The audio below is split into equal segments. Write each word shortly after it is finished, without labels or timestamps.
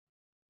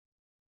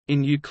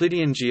In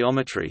Euclidean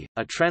geometry,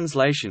 a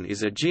translation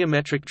is a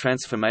geometric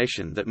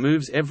transformation that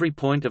moves every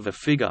point of a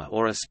figure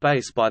or a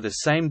space by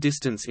the same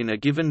distance in a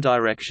given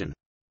direction.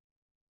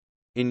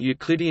 In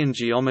Euclidean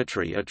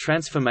geometry, a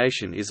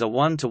transformation is a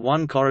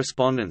one-to-one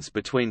correspondence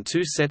between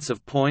two sets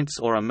of points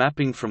or a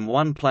mapping from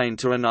one plane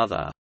to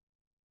another.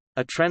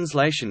 A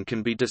translation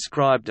can be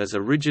described as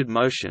a rigid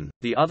motion.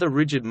 The other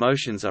rigid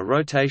motions are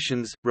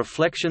rotations,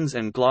 reflections,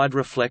 and glide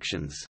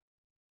reflections.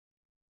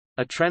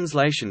 A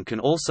translation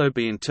can also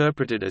be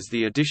interpreted as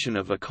the addition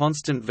of a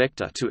constant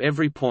vector to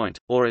every point,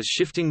 or as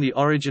shifting the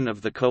origin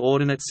of the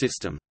coordinate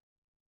system.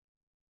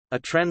 A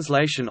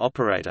translation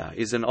operator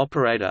is an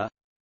operator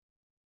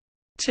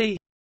t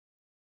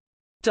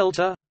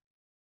delta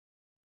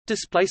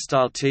 _t_math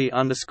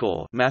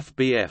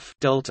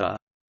delta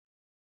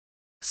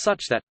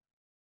such that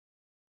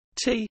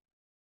t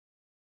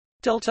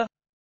delta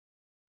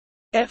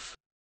f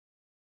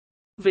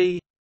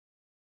v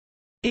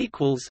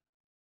equals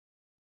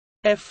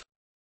f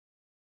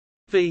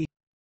v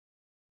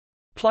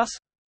plus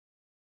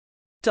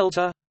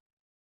delta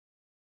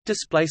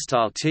display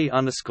style t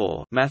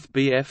underscore math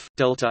bf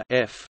delta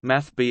f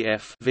math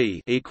bf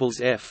v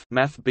equals f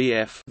math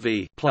bf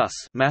v plus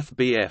math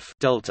bf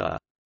delta.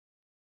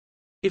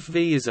 If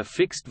v is a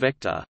fixed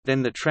vector,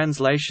 then the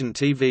translation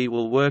tv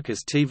will work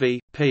as tv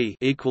p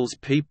equals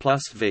p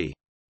plus v.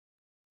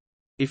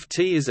 If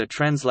T is a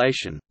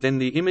translation, then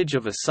the image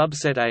of a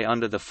subset A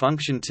under the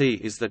function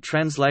T is the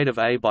translate of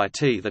A by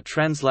T. The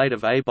translate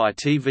of A by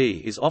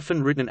TV is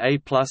often written A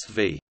plus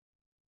V.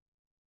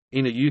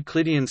 In a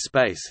Euclidean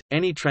space,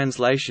 any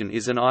translation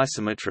is an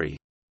isometry.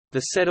 The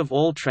set of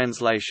all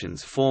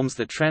translations forms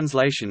the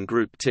translation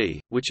group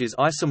T, which is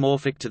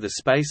isomorphic to the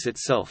space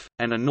itself,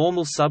 and a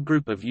normal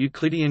subgroup of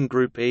Euclidean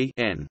group E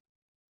n.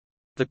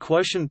 The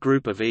quotient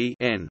group of E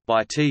n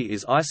by T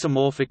is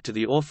isomorphic to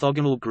the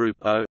orthogonal group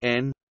O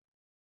n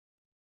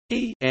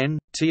E n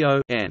T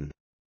O n.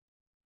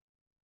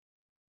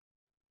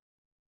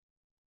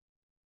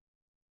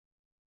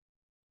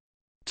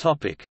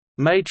 Topic: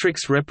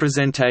 Matrix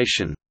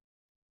representation.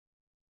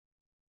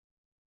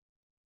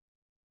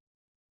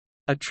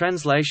 A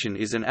translation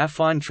is an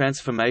affine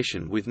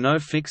transformation with no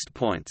fixed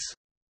points.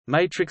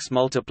 Matrix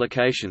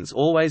multiplications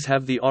always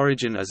have the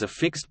origin as a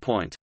fixed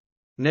point.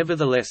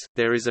 Nevertheless,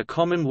 there is a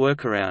common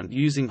workaround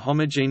using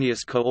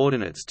homogeneous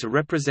coordinates to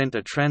represent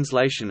a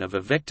translation of a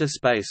vector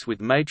space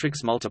with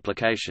matrix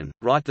multiplication.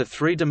 Write the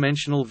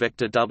three-dimensional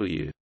vector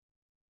W.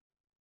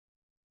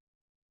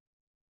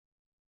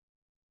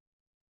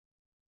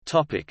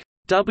 Topic: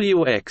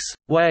 Wx,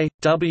 y,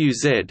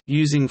 wz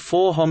using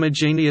four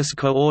homogeneous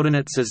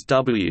coordinates as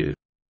W.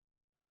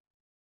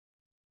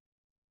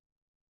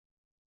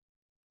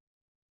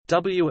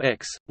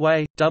 Wx,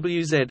 y,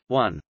 wz,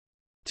 1.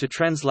 To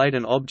translate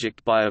an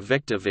object by a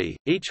vector v,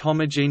 each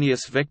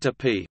homogeneous vector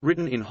p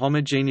written in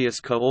homogeneous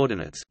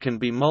coordinates can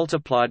be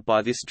multiplied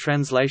by this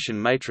translation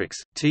matrix.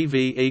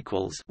 Tv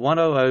equals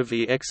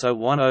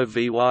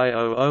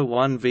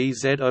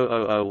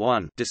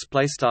 100vx010vy001vz0001.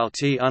 Display style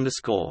t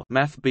underscore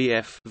math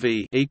bf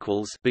v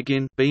equals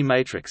begin b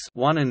matrix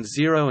 1 and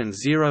 0 and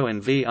 0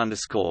 and v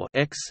underscore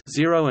x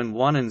 0 and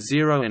 1 and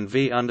 0 and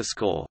v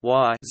underscore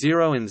y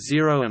 0 and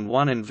 0 and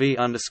 1 and v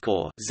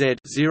underscore z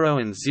 0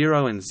 and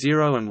 0 and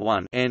 0 and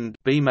 1 end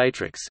B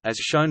matrix as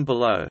shown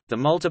below. The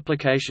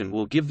multiplication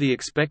will give the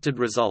expected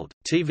result.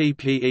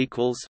 TVP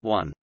equals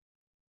 1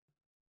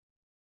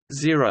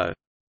 0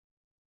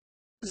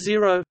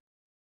 0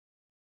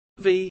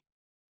 V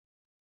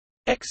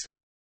x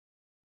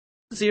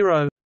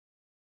 0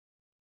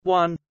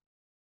 1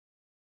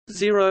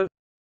 0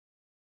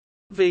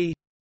 V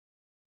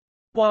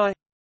y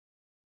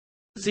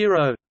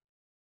 0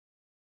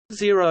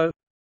 0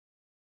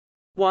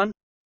 1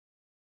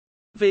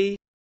 V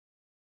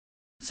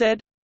Z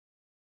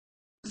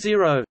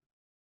 0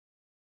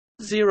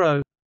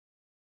 0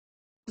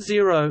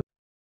 0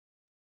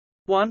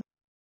 1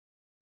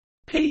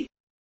 P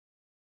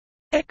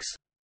X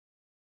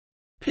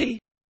P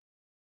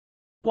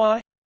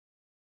Y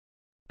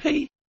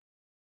P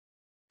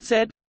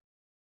Z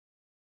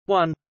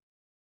 1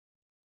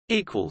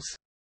 equals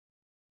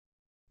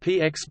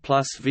Px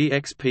plus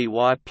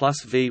Vxpy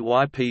plus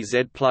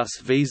Vypz plus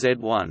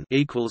Vz1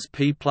 equals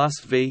P plus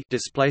V.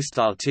 Display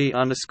style T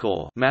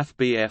underscore Math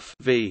BF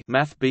V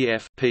Math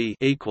BF P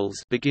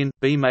equals begin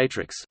B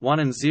matrix 1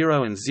 and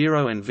 0 and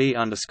 0 and V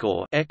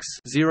underscore X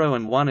 0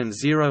 and 1 and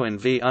 0 and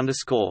V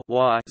underscore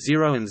Y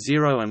 0 and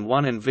 0 and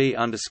 1 and V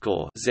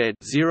underscore Z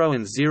 0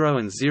 and 0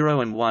 and 0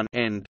 and 1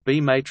 end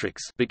B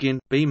matrix begin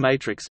B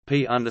matrix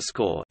P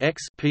underscore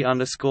X P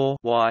underscore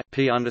Y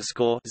P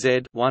underscore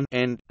Z 1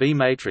 end B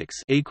matrix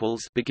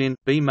equals begin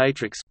B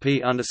matrix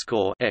P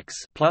underscore X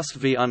plus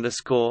V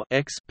underscore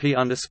X P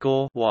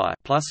underscore Y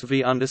plus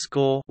V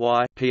underscore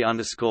Y P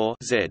underscore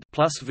Z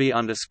plus V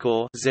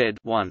underscore Z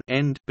 1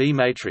 end B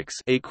matrix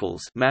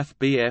equals Math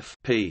BF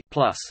P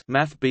plus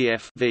Math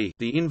BF V.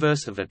 The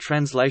inverse of a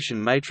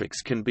translation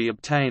matrix can be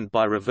obtained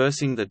by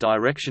reversing the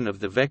direction of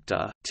the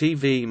vector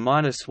TV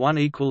minus 1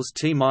 equals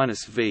T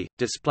minus V.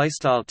 Display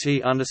style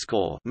T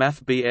underscore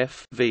Math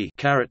BF V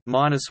caret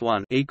minus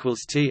 1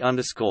 equals T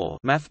underscore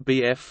Math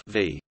BF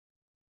V.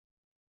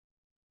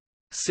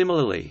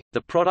 Similarly,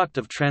 the product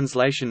of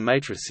translation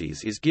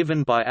matrices is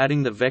given by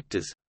adding the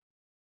vectors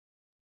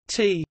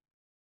T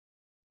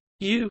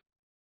U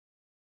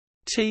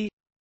T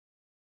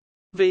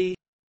V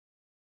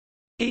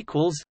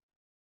equals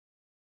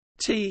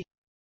T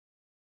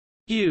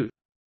U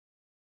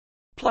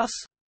plus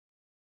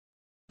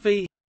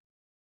V.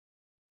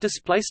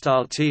 Display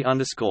style T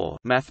underscore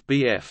Math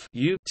BF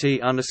U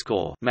T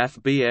underscore Math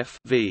BF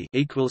V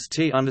equals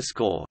T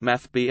underscore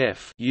Math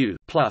BF U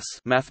plus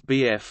Math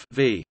BF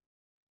V.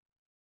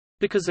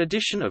 Because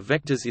addition of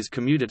vectors is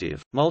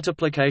commutative,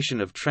 multiplication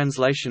of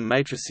translation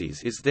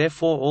matrices is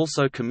therefore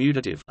also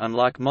commutative,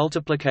 unlike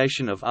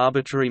multiplication of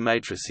arbitrary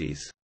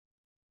matrices.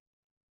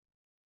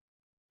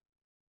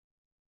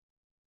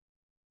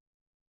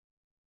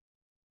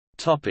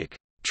 Topic: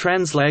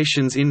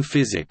 Translations in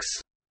physics.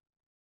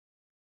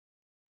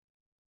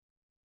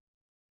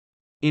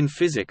 In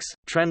physics,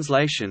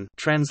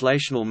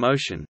 translational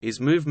motion is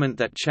movement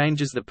that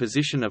changes the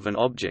position of an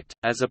object,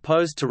 as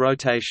opposed to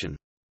rotation.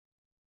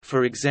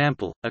 For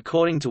example,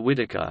 according to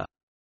Whittaker,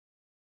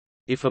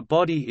 if a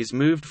body is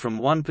moved from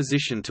one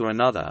position to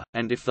another,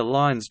 and if the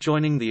lines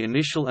joining the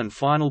initial and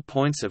final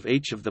points of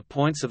each of the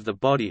points of the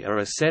body are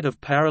a set of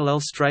parallel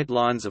straight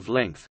lines of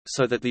length,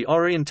 so that the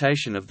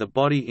orientation of the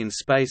body in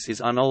space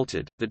is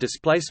unaltered, the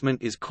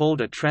displacement is called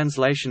a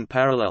translation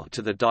parallel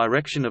to the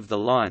direction of the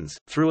lines,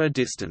 through a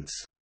distance.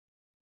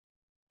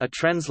 A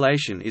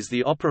translation is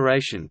the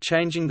operation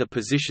changing the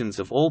positions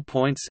of all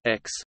points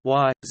x,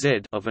 y, z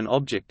of an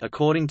object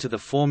according to the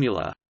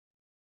formula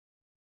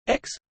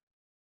x,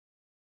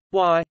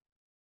 y,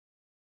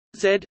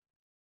 z,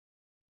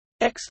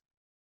 x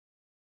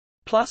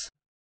plus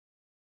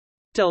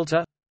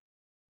delta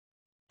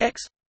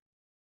x,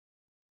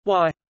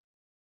 y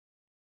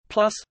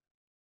plus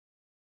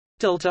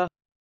delta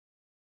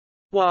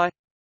y,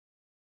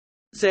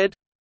 z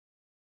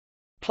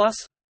plus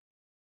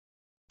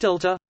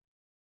delta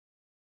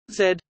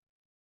Z.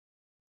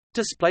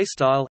 Display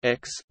style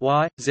x,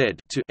 y, z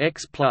to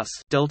x plus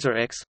delta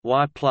x,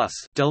 y plus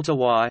delta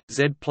y,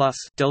 z plus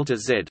delta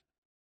z,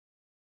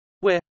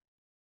 where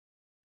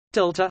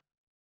delta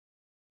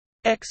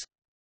x,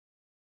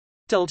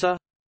 delta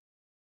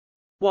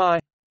y,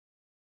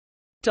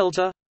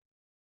 delta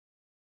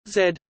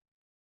z.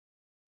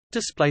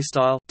 Display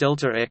style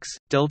delta x,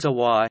 delta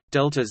y,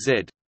 delta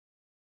z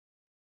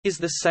is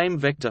the same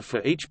vector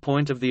for each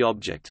point of the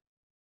object.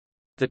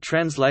 The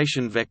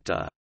translation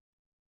vector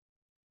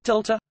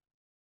delta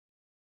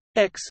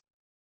x,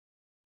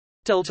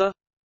 delta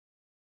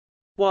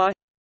y,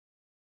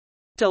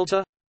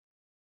 delta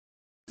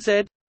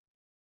z.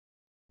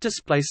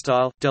 Display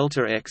style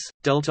delta x,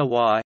 delta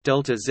y,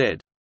 delta z.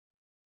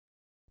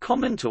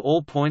 Common to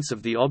all points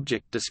of the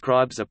object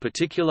describes a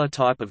particular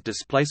type of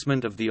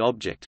displacement of the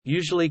object,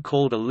 usually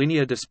called a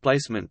linear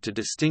displacement to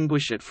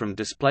distinguish it from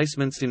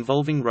displacements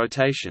involving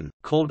rotation,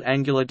 called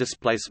angular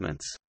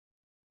displacements.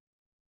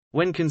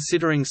 When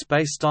considering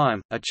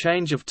spacetime, a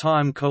change of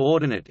time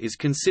coordinate is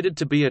considered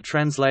to be a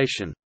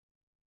translation.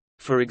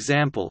 For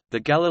example, the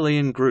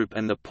Galilean group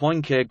and the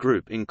Poincare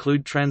group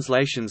include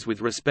translations with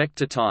respect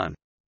to time.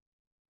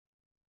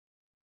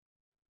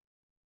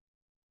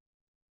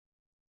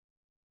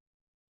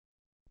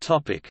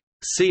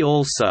 See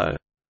also: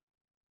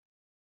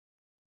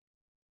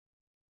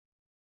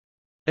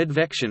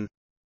 advection,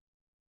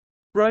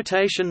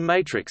 rotation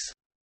matrix,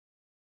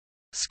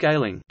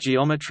 scaling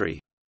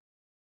geometry,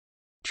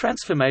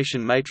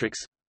 transformation matrix,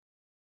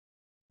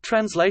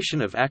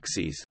 translation of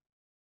axes,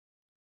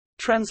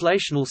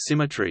 translational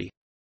symmetry,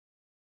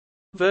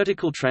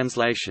 vertical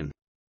translation.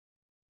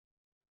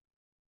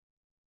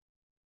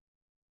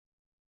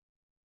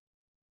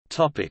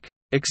 Topic: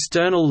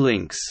 External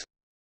links.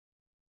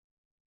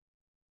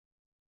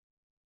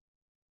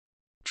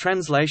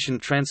 Translation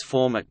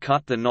transform at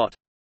Cut the Knot.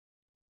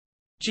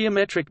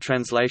 Geometric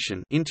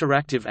translation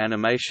interactive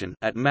animation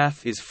at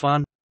Math is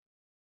Fun.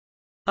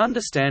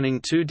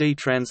 Understanding 2D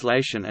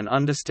translation and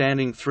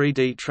Understanding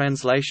 3D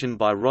translation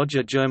by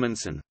Roger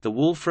Germanson, the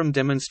Wolfram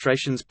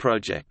Demonstrations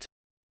Project.